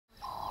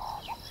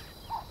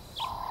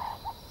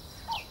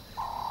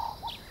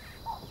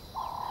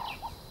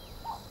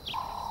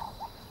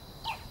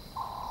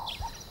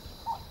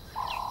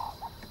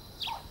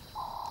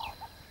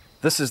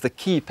This is the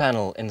key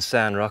panel in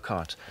San rock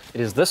art. It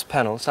is this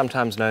panel,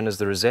 sometimes known as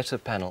the Rosetta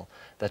panel,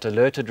 that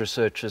alerted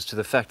researchers to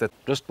the fact that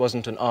this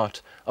wasn't an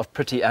art of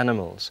pretty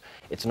animals.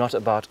 It's not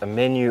about a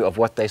menu of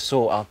what they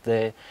saw out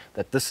there,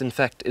 that this in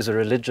fact is a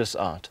religious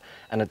art,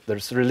 and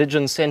the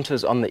religion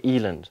centers on the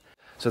eland.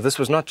 So this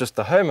was not just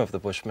the home of the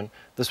Bushmen,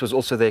 this was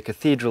also their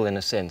cathedral in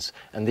a sense,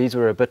 and these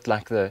were a bit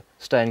like the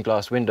stained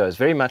glass windows,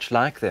 very much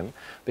like them,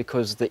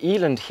 because the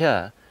eland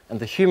here and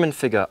the human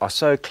figure are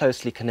so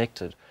closely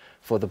connected.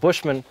 For the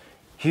Bushmen,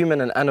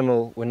 human and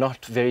animal were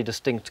not very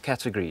distinct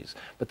categories,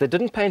 but they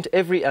didn't paint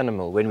every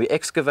animal. When we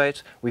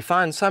excavate, we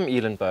find some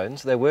eland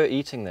bones, they were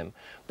eating them,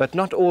 but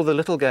not all the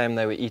little game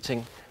they were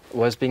eating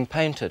was being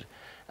painted.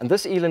 And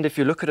this eland, if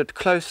you look at it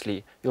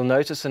closely, you'll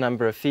notice a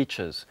number of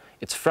features.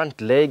 Its front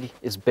leg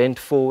is bent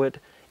forward,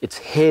 its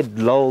head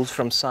lolls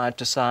from side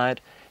to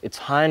side, its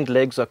hind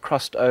legs are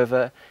crossed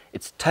over,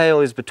 its tail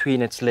is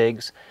between its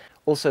legs,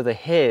 also the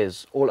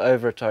hairs all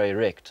over it are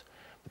erect.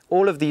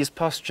 All of these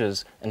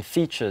postures and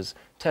features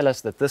tell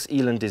us that this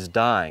eland is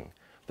dying.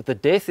 But the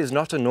death is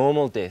not a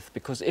normal death,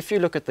 because if you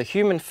look at the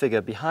human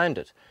figure behind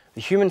it,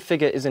 the human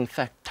figure is in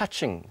fact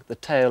touching the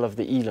tail of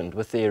the eland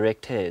with the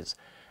erect hairs.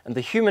 And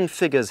the human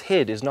figure's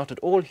head is not at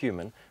all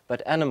human,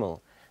 but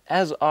animal,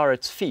 as are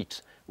its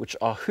feet, which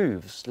are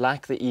hooves,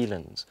 like the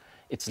eland's.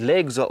 Its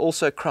legs are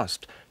also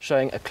crossed,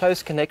 showing a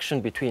close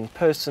connection between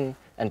person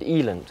and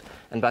eland.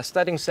 And by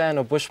studying San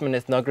or Bushman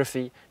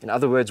ethnography, in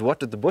other words, what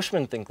did the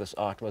Bushmen think this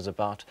art was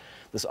about?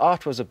 This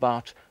art was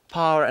about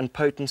power and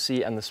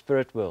potency and the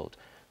spirit world.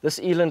 This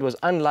eland was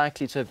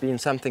unlikely to have been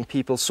something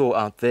people saw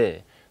out there.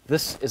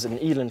 This is an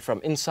eland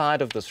from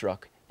inside of this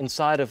rock,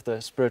 inside of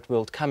the spirit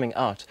world coming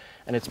out,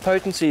 and its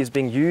potency is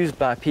being used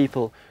by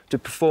people to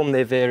perform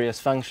their various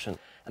functions.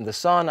 And the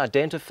San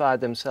identified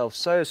themselves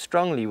so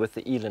strongly with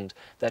the eland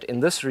that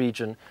in this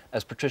region,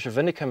 as Patricia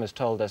Vinicum has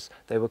told us,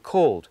 they were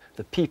called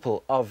the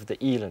people of the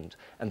eland.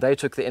 And they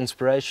took their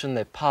inspiration,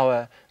 their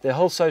power, their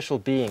whole social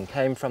being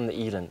came from the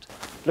eland.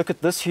 Look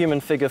at this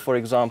human figure, for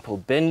example,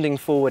 bending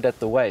forward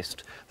at the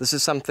waist. This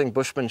is something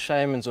Bushman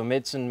shamans or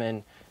medicine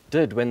men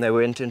did when they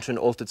went into an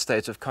altered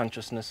state of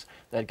consciousness.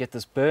 They'd get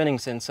this burning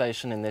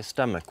sensation in their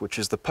stomach, which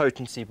is the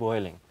potency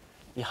boiling.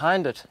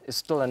 Behind it is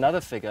still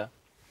another figure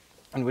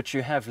in which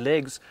you have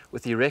legs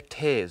with erect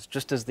hairs,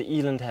 just as the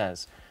eland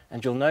has,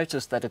 and you'll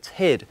notice that its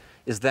head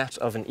is that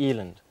of an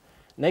eland.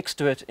 Next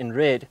to it, in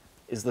red,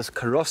 is this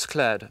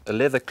kaross-clad, a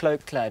leather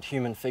cloak-clad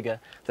human figure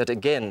that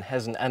again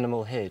has an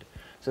animal head.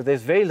 So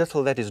there's very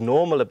little that is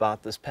normal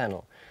about this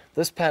panel.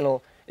 This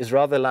panel is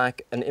rather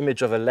like an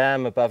image of a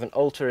lamb above an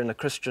altar in a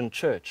Christian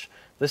church.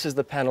 This is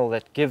the panel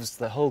that gives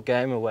the whole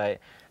game away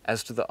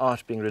as to the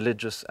art being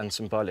religious and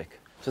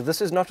symbolic. So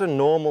this is not a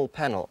normal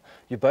panel.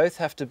 You both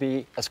have to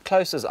be as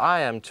close as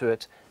I am to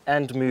it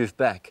and move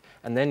back,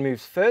 and then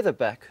move further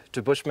back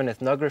to Bushman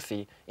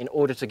ethnography in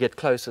order to get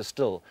closer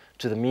still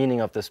to the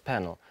meaning of this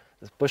panel.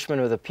 The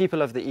Bushmen were the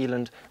people of the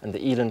eland, and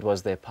the eland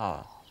was their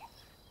power.